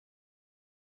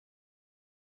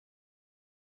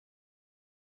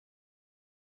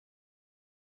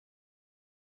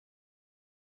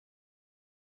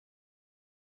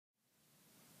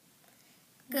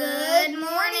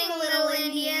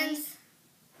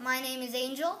My name is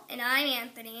Angel. And I'm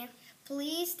Anthony.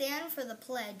 Please stand for the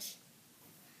pledge.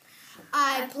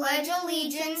 I pledge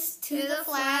allegiance to the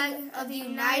flag of the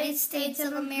United States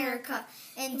of America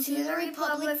and to the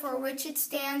republic for which it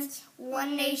stands,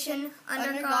 one nation,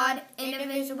 under God,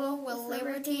 indivisible, with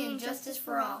liberty and justice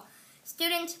for all.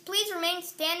 Students, please remain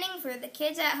standing for the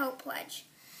Kids at Hope pledge.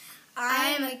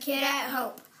 I am a kid at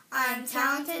Hope. I am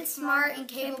talented, smart, and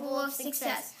capable of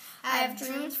success. I have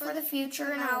dreams for the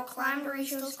future, and I will climb to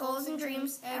reach those goals and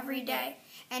dreams every day.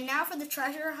 And now for the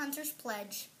Treasure Hunters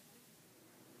pledge.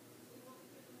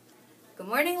 Good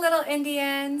morning, little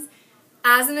Indians.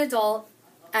 As an adult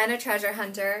and a treasure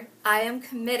hunter, I am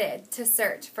committed to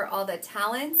search for all the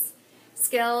talents,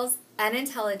 skills, and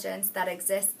intelligence that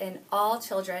exists in all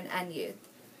children and youth.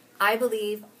 I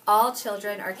believe all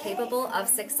children are capable of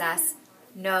success,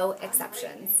 no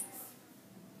exceptions.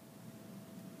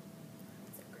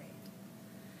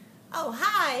 Oh,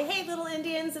 hi. Hey, little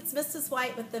Indians. It's Mrs.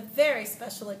 White with the very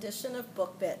special edition of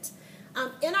BookBit.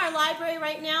 In our library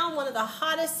right now, one of the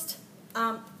hottest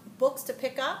books to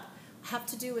pick up have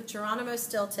to do with Geronimo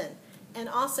Stilton and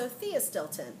also Thea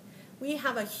Stilton. We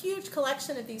have a huge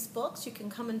collection of these books. You can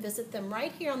come and visit them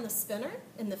right here on the spinner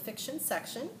in the fiction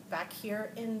section, back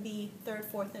here in the 3rd,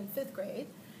 4th, and 5th grade.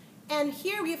 And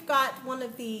here we've got one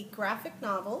of the graphic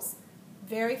novels,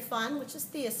 very fun, which is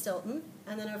Thea Stilton.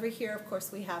 And then over here, of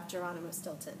course, we have Geronimo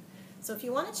Stilton. So if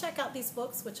you want to check out these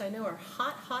books, which I know are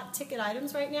hot, hot ticket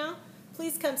items right now,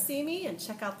 please come see me and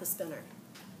check out the spinner.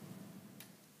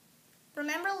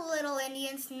 Remember, little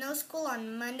Indians, no school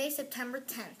on Monday, September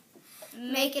 10th.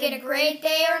 Make it a great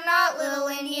day or not, little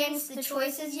Indians. The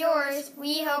choice is yours.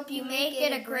 We hope you make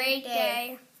it a great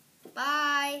day.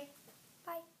 Bye.